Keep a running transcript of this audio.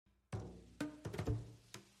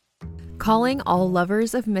Calling all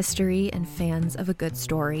lovers of mystery and fans of a good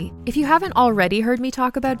story. If you haven't already heard me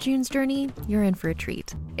talk about June's Journey, you're in for a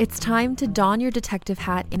treat. It's time to don your detective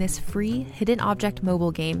hat in this free hidden object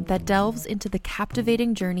mobile game that delves into the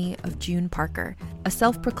captivating journey of June Parker, a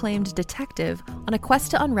self-proclaimed detective on a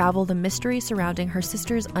quest to unravel the mystery surrounding her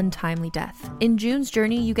sister's untimely death. In June's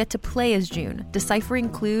Journey, you get to play as June, deciphering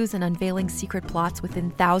clues and unveiling secret plots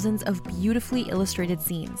within thousands of beautifully illustrated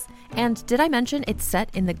scenes. And did I mention it's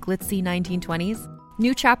set in the glitzy 1920s?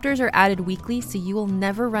 New chapters are added weekly, so you will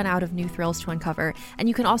never run out of new thrills to uncover, and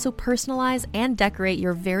you can also personalize and decorate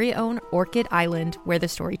your very own Orchid Island where the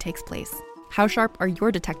story takes place. How sharp are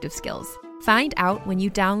your detective skills? Find out when you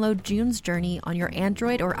download June's Journey on your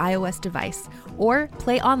Android or iOS device, or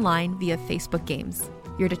play online via Facebook Games.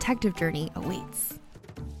 Your detective journey awaits.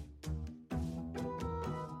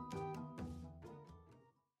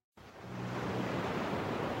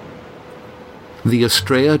 The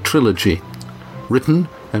Estrella Trilogy, written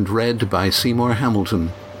and read by Seymour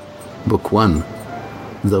Hamilton. Book 1,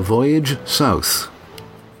 The Voyage South.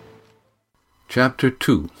 Chapter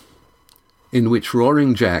 2, in which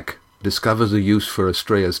Roaring Jack discovers a use for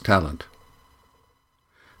Estrella's talent.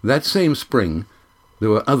 That same spring, there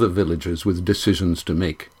were other villagers with decisions to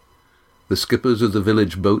make. The skippers of the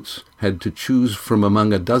village boats had to choose from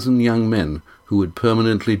among a dozen young men who would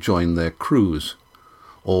permanently join their crews.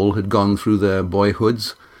 All had gone through their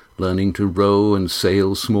boyhoods, learning to row and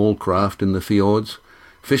sail small craft in the fjords,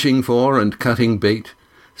 fishing for and cutting bait,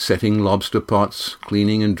 setting lobster pots,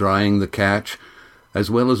 cleaning and drying the catch,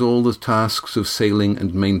 as well as all the tasks of sailing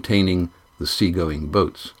and maintaining the seagoing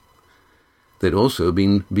boats. They'd also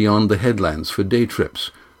been beyond the headlands for day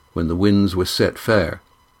trips, when the winds were set fair.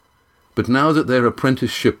 But now that their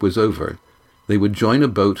apprenticeship was over, they would join a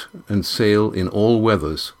boat and sail in all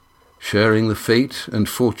weathers, sharing the fate and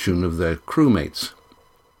fortune of their crewmates.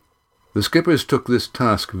 The skippers took this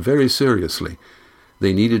task very seriously.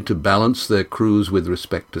 They needed to balance their crews with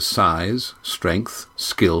respect to size, strength,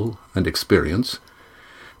 skill, and experience.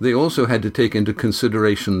 They also had to take into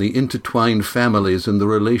consideration the intertwined families and the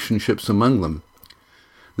relationships among them.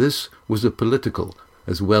 This was a political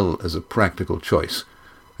as well as a practical choice,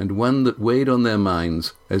 and one that weighed on their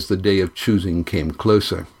minds as the day of choosing came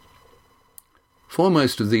closer.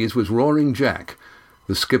 Foremost of these was Roaring Jack,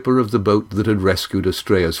 the skipper of the boat that had rescued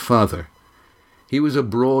Estrella's father. He was a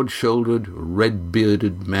broad-shouldered,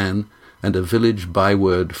 red-bearded man, and a village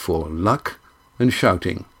byword for luck and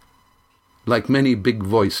shouting. Like many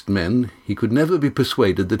big-voiced men, he could never be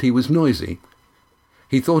persuaded that he was noisy.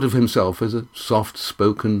 He thought of himself as a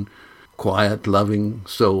soft-spoken, quiet-loving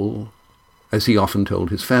soul, as he often told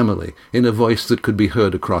his family, in a voice that could be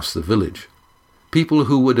heard across the village. People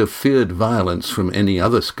who would have feared violence from any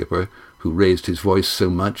other skipper, who raised his voice so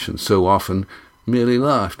much and so often, merely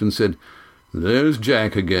laughed and said, "There's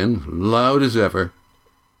Jack again, loud as ever."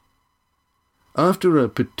 After a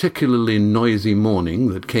particularly noisy morning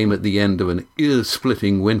that came at the end of an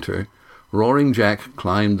ear-splitting winter, Roaring Jack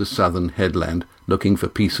climbed the southern headland, looking for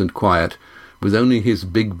peace and quiet, with only his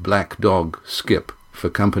big black dog, Skip, for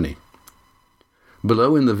company.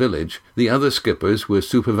 Below in the village, the other skippers were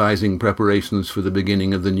supervising preparations for the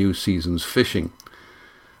beginning of the new season's fishing,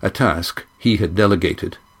 a task he had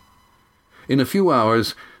delegated. In a few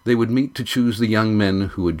hours, they would meet to choose the young men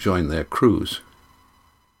who would join their crews.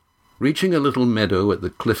 Reaching a little meadow at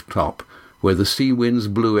the cliff top, where the sea winds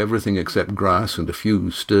blew everything except grass and a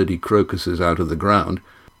few sturdy crocuses out of the ground,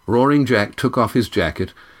 Roaring Jack took off his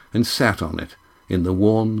jacket and sat on it in the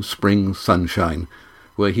warm spring sunshine,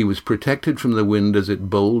 where he was protected from the wind as it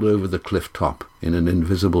bowled over the cliff top in an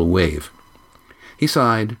invisible wave. He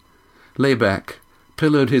sighed, lay back,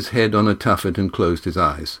 pillowed his head on a tuffet and closed his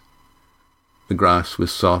eyes. The grass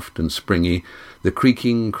was soft and springy. The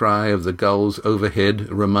creaking cry of the gulls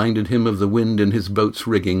overhead reminded him of the wind in his boat's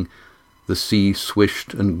rigging. The sea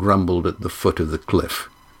swished and grumbled at the foot of the cliff.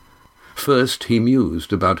 First he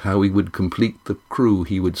mused about how he would complete the crew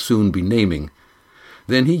he would soon be naming.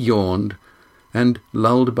 Then he yawned, and,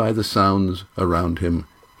 lulled by the sounds around him,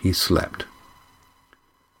 he slept.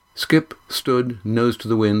 Skip stood, nose to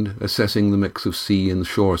the wind, assessing the mix of sea and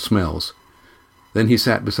shore smells. Then he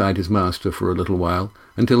sat beside his master for a little while,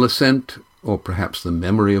 until a scent, or perhaps the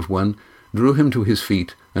memory of one, drew him to his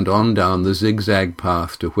feet and on down the zigzag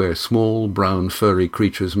path to where small brown furry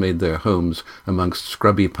creatures made their homes amongst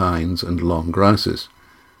scrubby pines and long grasses.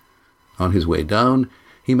 On his way down,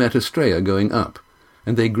 he met Estrella going up,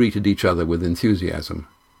 and they greeted each other with enthusiasm.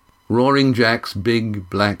 Roaring Jack's big,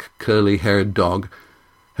 black, curly-haired dog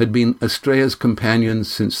had been Estrella's companion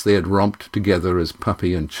since they had romped together as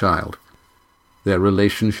puppy and child. Their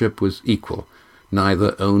relationship was equal,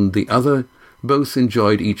 Neither owned the other, both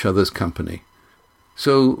enjoyed each other's company.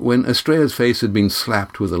 So when Estrella's face had been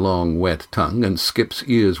slapped with a long, wet tongue, and Skip's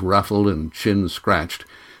ears ruffled and chin scratched,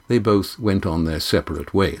 they both went on their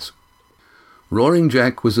separate ways. Roaring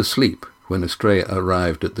Jack was asleep when Estrella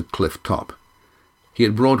arrived at the cliff top. He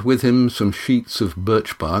had brought with him some sheets of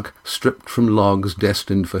birch bark stripped from logs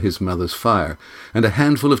destined for his mother's fire, and a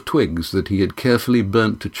handful of twigs that he had carefully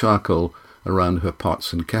burnt to charcoal around her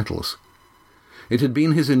pots and kettles. It had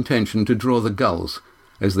been his intention to draw the gulls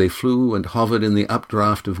as they flew and hovered in the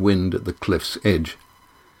updraft of wind at the cliff's edge.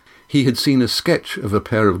 He had seen a sketch of a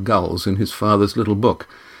pair of gulls in his father's little book,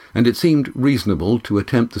 and it seemed reasonable to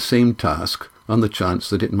attempt the same task on the chance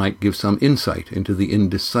that it might give some insight into the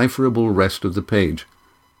indecipherable rest of the page.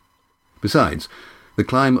 Besides, the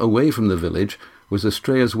climb away from the village was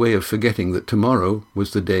Estrella's way of forgetting that tomorrow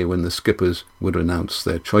was the day when the skippers would announce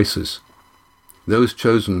their choices. Those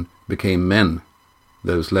chosen became men.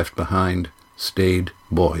 Those left behind stayed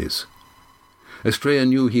boys. Estrella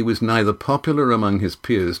knew he was neither popular among his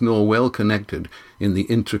peers nor well connected in the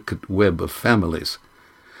intricate web of families.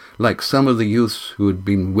 Like some of the youths who had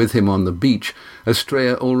been with him on the beach,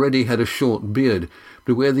 Estrella already had a short beard,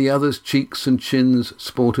 but where the others' cheeks and chins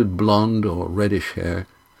sported blonde or reddish hair,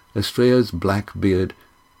 Estrella's black beard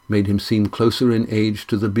made him seem closer in age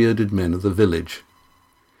to the bearded men of the village.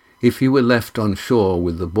 If he were left on shore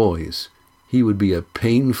with the boys, he would be a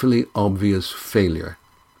painfully obvious failure.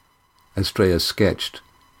 Estrella sketched,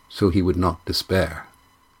 so he would not despair.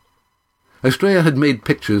 Estrella had made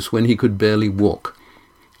pictures when he could barely walk.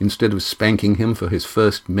 Instead of spanking him for his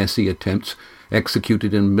first messy attempts,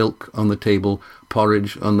 executed in milk on the table,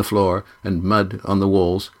 porridge on the floor, and mud on the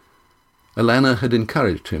walls, Alanna had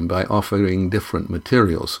encouraged him by offering different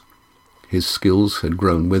materials. His skills had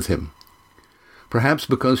grown with him. Perhaps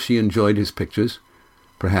because she enjoyed his pictures,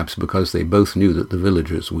 perhaps because they both knew that the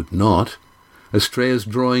villagers would not, Estrella's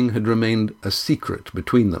drawing had remained a secret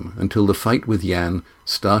between them until the fight with Jan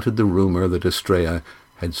started the rumour that Estrella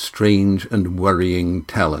had strange and worrying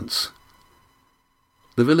talents.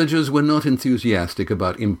 The villagers were not enthusiastic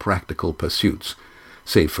about impractical pursuits,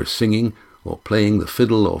 save for singing or playing the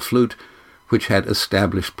fiddle or flute, which had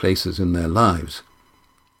established places in their lives.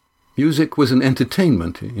 Music was an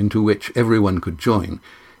entertainment into which everyone could join,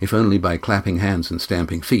 if only by clapping hands and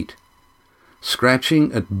stamping feet.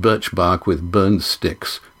 Scratching at birch bark with burned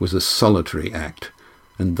sticks was a solitary act,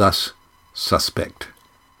 and thus suspect.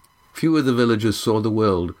 Few of the villagers saw the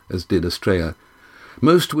world as did Estrella.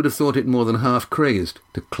 Most would have thought it more than half crazed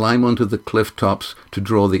to climb onto the cliff tops to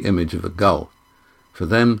draw the image of a gull. For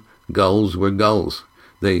them, gulls were gulls.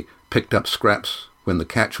 They picked up scraps when the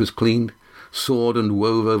catch was cleaned, soared and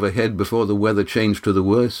wove overhead before the weather changed to the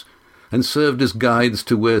worse, and served as guides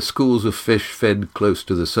to where schools of fish fed close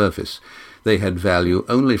to the surface. They had value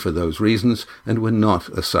only for those reasons, and were not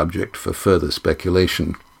a subject for further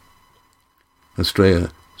speculation.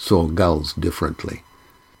 Estrella saw gulls differently.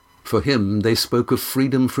 For him, they spoke of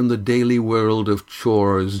freedom from the daily world of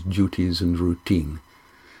chores, duties, and routine.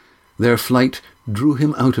 Their flight drew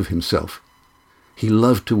him out of himself. He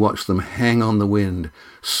loved to watch them hang on the wind,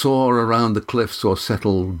 soar around the cliffs, or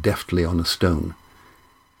settle deftly on a stone.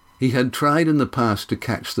 He had tried in the past to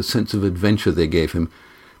catch the sense of adventure they gave him,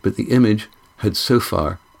 but the image had so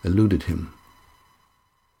far eluded him.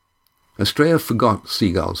 Estrella forgot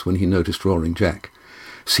seagulls when he noticed Roaring Jack.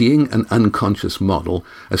 Seeing an unconscious model,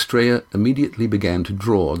 Estrella immediately began to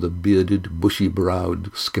draw the bearded,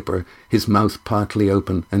 bushy-browed skipper, his mouth partly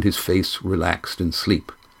open and his face relaxed in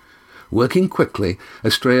sleep. Working quickly,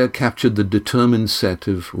 Estrella captured the determined set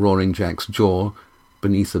of Roaring Jack's jaw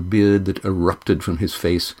beneath a beard that erupted from his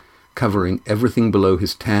face, covering everything below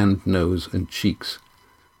his tanned nose and cheeks.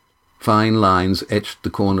 Fine lines etched the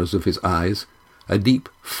corners of his eyes. A deep,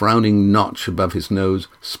 frowning notch above his nose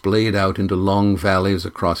splayed out into long valleys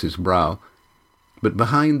across his brow. But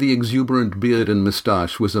behind the exuberant beard and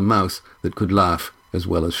moustache was a mouth that could laugh as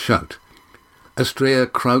well as shout. Estrella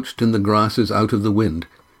crouched in the grasses out of the wind,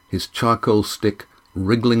 his charcoal stick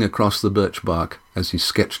wriggling across the birch bark as he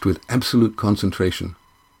sketched with absolute concentration.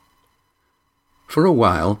 For a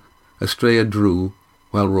while, Estrella drew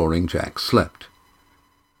while Roaring Jack slept.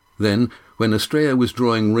 Then, when Estrella was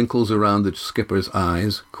drawing wrinkles around the skipper's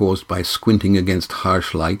eyes, caused by squinting against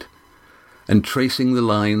harsh light, and tracing the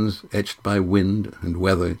lines etched by wind and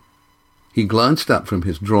weather, he glanced up from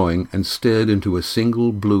his drawing and stared into a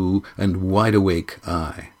single blue and wide-awake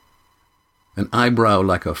eye. An eyebrow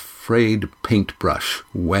like a frayed paintbrush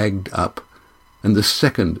wagged up, and the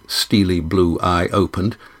second steely blue eye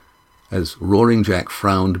opened, as Roaring Jack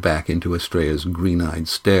frowned back into Estrella's green-eyed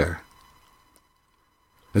stare.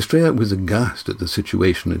 Estrella was aghast at the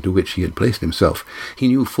situation into which he had placed himself. He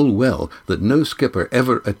knew full well that no skipper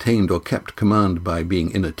ever attained or kept command by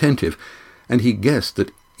being inattentive, and he guessed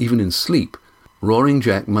that, even in sleep, Roaring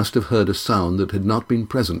Jack must have heard a sound that had not been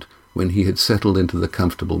present when he had settled into the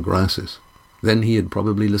comfortable grasses. Then he had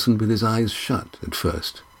probably listened with his eyes shut at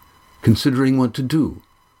first, considering what to do,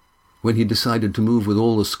 when he decided to move with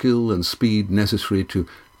all the skill and speed necessary to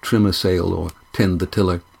trim a sail or tend the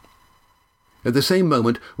tiller. At the same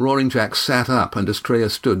moment, Roaring Jack sat up, and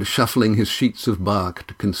Estrella stood, shuffling his sheets of bark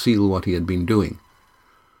to conceal what he had been doing.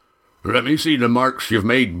 "Let me see the marks you've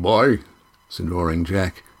made, boy," said Roaring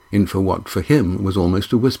Jack, in for what for him was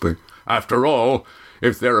almost a whisper. "After all,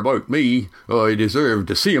 if they're about me, I deserve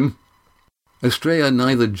to see 'em." Estrella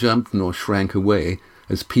neither jumped nor shrank away,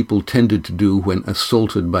 as people tended to do when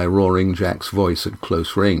assaulted by Roaring Jack's voice at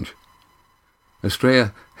close range.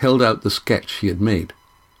 Estrella held out the sketch he had made.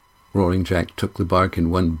 Roaring Jack took the bark in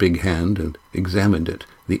one big hand and examined it,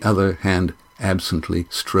 the other hand absently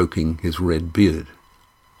stroking his red beard.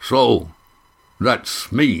 "So,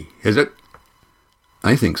 that's me, is it?"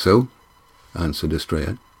 "I think so," answered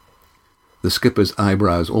Estrella. The skipper's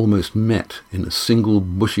eyebrows almost met in a single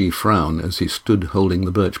bushy frown as he stood holding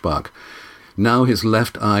the birch bark. Now his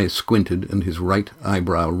left eye squinted and his right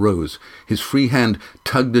eyebrow rose. His free hand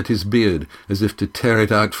tugged at his beard as if to tear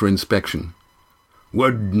it out for inspection.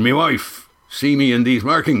 "Would me wife see me in these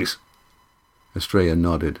markings?" Estrella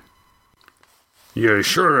nodded. "You're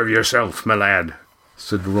sure of yourself, my lad?"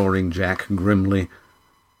 said Roaring Jack grimly.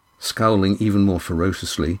 Scowling even more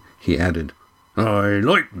ferociously, he added, "I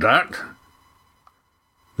like that."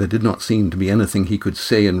 There did not seem to be anything he could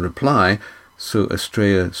say in reply, so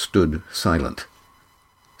Estrella stood silent.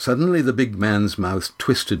 Suddenly the big man's mouth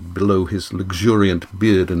twisted below his luxuriant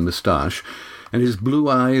beard and moustache, and his blue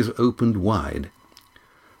eyes opened wide.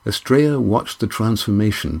 Estrella watched the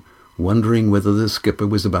transformation, wondering whether the skipper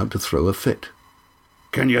was about to throw a fit.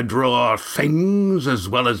 "Can you draw things as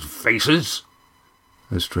well as faces?"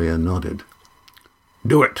 Estrella nodded.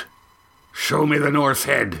 "Do it. Show me the North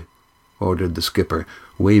Head," ordered the skipper,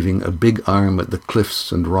 waving a big arm at the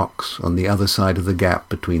cliffs and rocks on the other side of the gap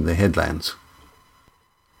between the headlands.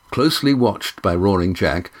 Closely watched by Roaring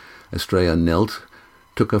Jack, Estrella knelt,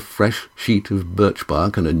 took a fresh sheet of birch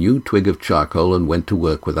bark and a new twig of charcoal and went to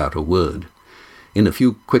work without a word. In a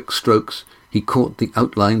few quick strokes he caught the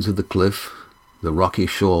outlines of the cliff, the rocky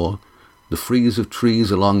shore, the frieze of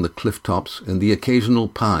trees along the cliff tops, and the occasional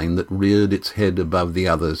pine that reared its head above the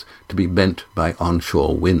others to be bent by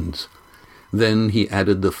onshore winds. Then he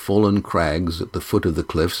added the fallen crags at the foot of the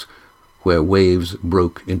cliffs, where waves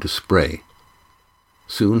broke into spray.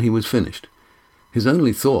 Soon he was finished. His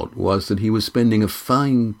only thought was that he was spending a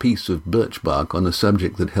fine piece of birch bark on a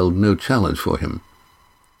subject that held no challenge for him.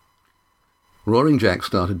 Roaring Jack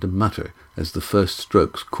started to mutter as the first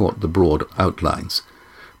strokes caught the broad outlines.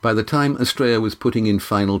 By the time Estrella was putting in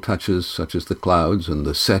final touches, such as the clouds and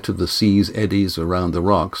the set of the sea's eddies around the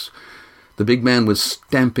rocks, the big man was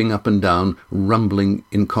stamping up and down, rumbling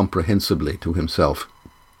incomprehensibly to himself.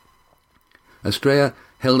 Estrella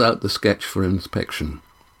held out the sketch for inspection.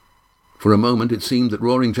 For a moment it seemed that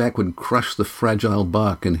Roaring Jack would crush the fragile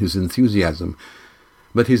bark in his enthusiasm,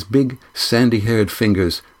 but his big, sandy-haired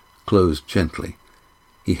fingers closed gently.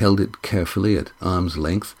 He held it carefully at arm's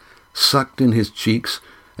length, sucked in his cheeks,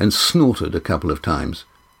 and snorted a couple of times,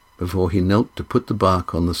 before he knelt to put the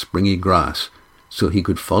bark on the springy grass, so he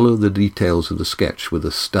could follow the details of the sketch with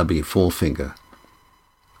a stubby forefinger.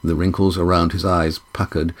 The wrinkles around his eyes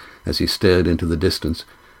puckered as he stared into the distance,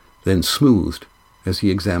 then smoothed as he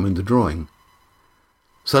examined the drawing.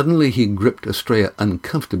 Suddenly he gripped Estrella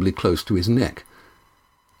uncomfortably close to his neck.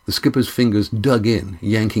 The skipper's fingers dug in,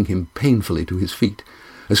 yanking him painfully to his feet.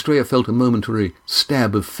 Estrella felt a momentary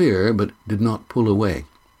stab of fear, but did not pull away.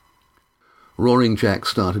 Roaring Jack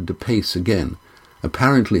started to pace again,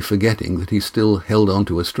 apparently forgetting that he still held on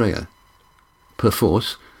to Estrella.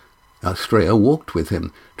 Perforce, Estrella walked with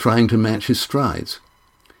him, trying to match his strides.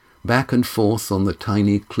 Back and forth on the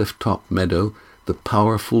tiny cliff-top meadow, the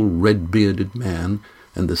powerful red-bearded man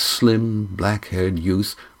and the slim, black-haired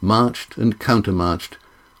youth marched and countermarched,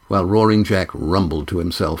 while Roaring Jack rumbled to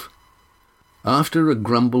himself. After a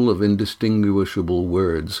grumble of indistinguishable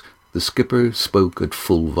words, the skipper spoke at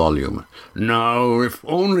full volume. "Now, if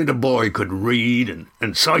only the boy could read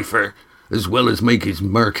and cipher, as well as make his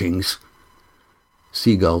markings."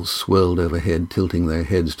 Seagulls swirled overhead, tilting their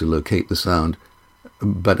heads to locate the sound.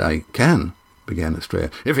 "But I can," began Estrella.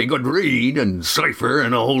 "If he could read and cipher,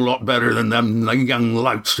 and a whole lot better than them young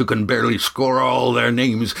louts who can barely score all their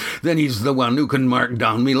names, then he's the one who can mark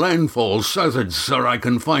down me landfalls south'ards, so I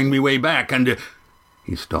can find me way back, and—"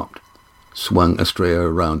 He stopped, swung Astraea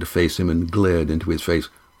around to face him and glared into his face.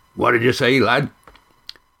 "What did you say, lad?"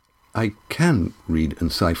 "I can read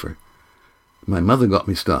and cipher. My mother got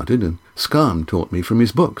me started, and Scarm taught me from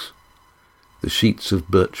his books." The sheets of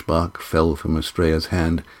birch bark fell from Astraea's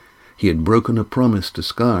hand. He had broken a promise to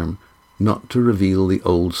Scarm not to reveal the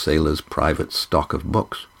old sailor's private stock of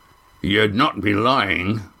books. "You'd not be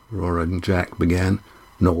lying," Roaring Jack began.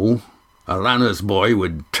 "No, Alana's boy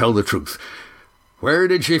would tell the truth. Where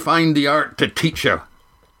did she find the art to teach you?"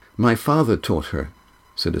 "My father taught her,"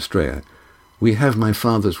 said Astraea. "We have my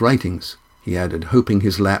father's writings," he added, hoping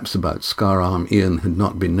his lapse about Scar-Arm Ian had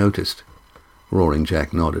not been noticed. Roaring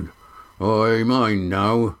Jack nodded. "I mind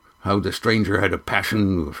now how the stranger had a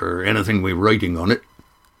passion for anything with writing on it."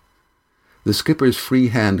 The skipper's free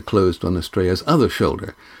hand closed on Astraea's other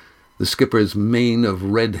shoulder. The skipper's mane of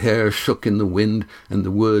red hair shook in the wind, and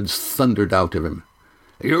the words thundered out of him.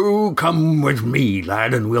 "You come with me,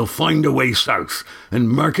 lad, and we'll find a way south, and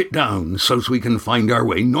mark it down so's we can find our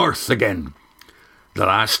way north again. The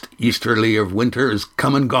last easterly of winter is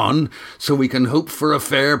come and gone, so we can hope for a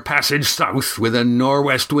fair passage south with a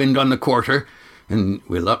nor'west wind on the quarter, and,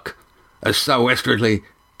 with luck, a sou'westerly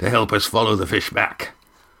to help us follow the fish back.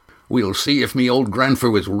 We'll see if me old grandfer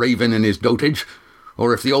was raving in his dotage,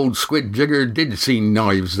 or if the old squid jigger did see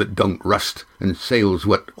knives that don't rust, and sails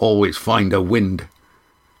what always find a wind.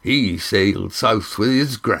 He sailed south with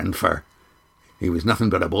his grandfer. He was nothing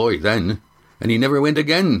but a boy then, and he never went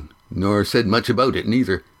again, nor said much about it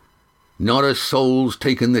neither. Not a soul's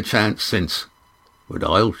taken the chance since. But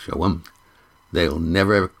I'll show 'em. They'll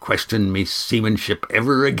never question me seamanship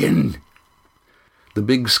ever again." The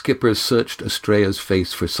big skipper searched Astraea's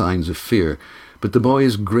face for signs of fear, but the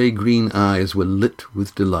boy's grey-green eyes were lit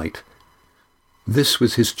with delight. This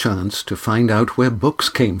was his chance to find out where books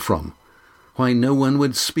came from, why no one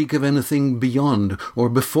would speak of anything beyond or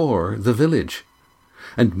before the village,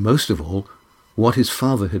 and most of all, what his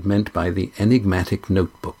father had meant by the enigmatic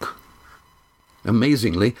notebook.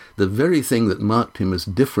 Amazingly, the very thing that marked him as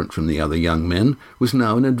different from the other young men was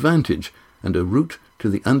now an advantage and a route to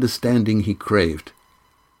the understanding he craved.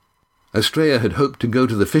 Astraea had hoped to go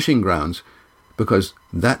to the fishing grounds, because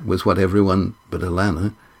that was what everyone but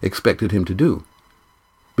Alana expected him to do.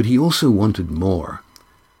 But he also wanted more.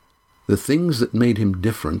 The things that made him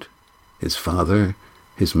different, his father,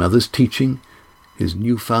 his mother's teaching, his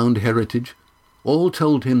newfound heritage, all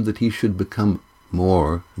told him that he should become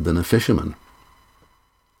more than a fisherman.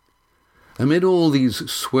 Amid all these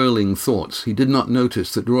swirling thoughts, he did not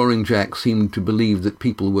notice that Roaring Jack seemed to believe that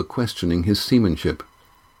people were questioning his seamanship.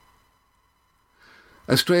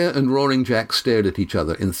 Astraea and Roaring Jack stared at each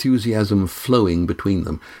other, enthusiasm flowing between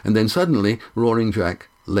them, and then suddenly Roaring Jack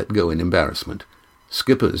let go in embarrassment.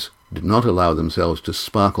 Skippers did not allow themselves to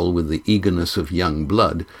sparkle with the eagerness of young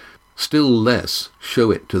blood, still less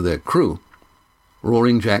show it to their crew.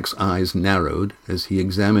 Roaring Jack's eyes narrowed as he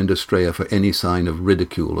examined Astraea for any sign of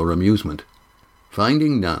ridicule or amusement.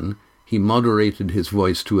 Finding none, he moderated his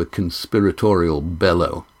voice to a conspiratorial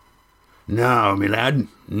bellow. "Now, me lad,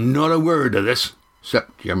 not a word of this,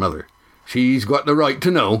 'cept your mother. She's got the right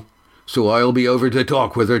to know, so I'll be over to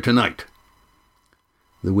talk with her tonight."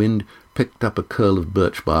 The wind picked up a curl of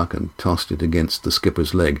birch bark and tossed it against the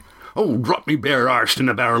skipper's leg. "Oh, drop me bare arse in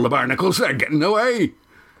a barrel of barnacles, they're getting away!"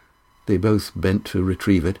 They both bent to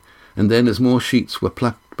retrieve it, and then as more sheets were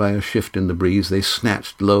plucked by a shift in the breeze, they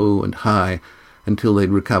snatched low and high until they'd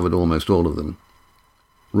recovered almost all of them.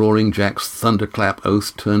 Roaring Jack's thunderclap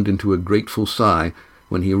oath turned into a grateful sigh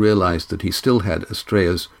when he realized that he still had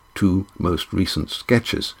Astraea's 2 most recent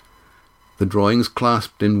sketches. The drawings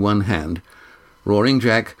clasped in one hand, Roaring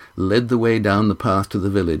Jack led the way down the path to the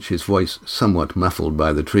village, his voice somewhat muffled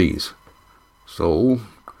by the trees. "So,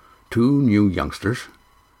 2 new youngsters,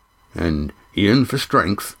 and Ian for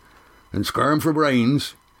strength, and Scarm for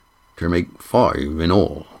brains, to make 5 in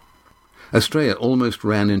all." Astraea almost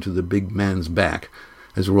ran into the big man's back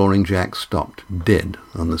as Roaring Jack stopped dead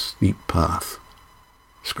on the steep path.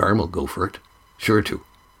 "Scarm'll go for it, sure to.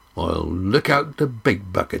 I'll look out the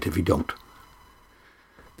big bucket if he don't."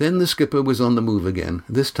 Then the skipper was on the move again,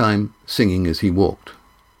 this time singing as he walked.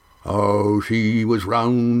 "Oh, she was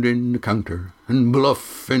round in the counter and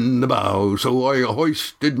bluff in the bow, so I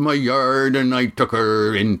hoisted my yard and I took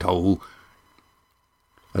her in tow."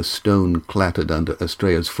 A stone clattered under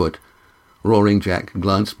Astraea's foot. Roaring Jack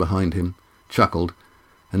glanced behind him, chuckled,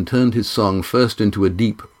 and turned his song first into a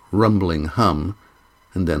deep, rumbling hum,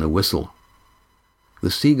 and then a whistle. The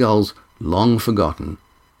seagulls, long forgotten,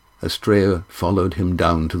 Astraea followed him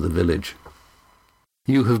down to the village.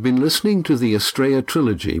 You have been listening to the Astraea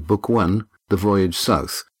Trilogy, Book 1, The Voyage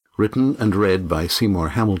South, written and read by Seymour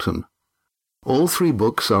Hamilton. All 3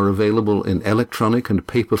 books are available in electronic and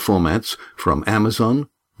paper formats from Amazon,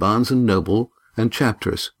 Barnes & Noble, and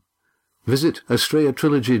Chapters. Visit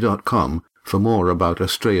AstreaTrilogy.com for more about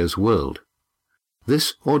Astrea's world.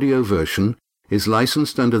 This audio version is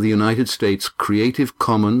licensed under the United States Creative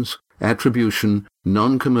Commons Attribution,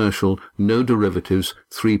 Non-Commercial, No Derivatives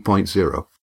 3.0.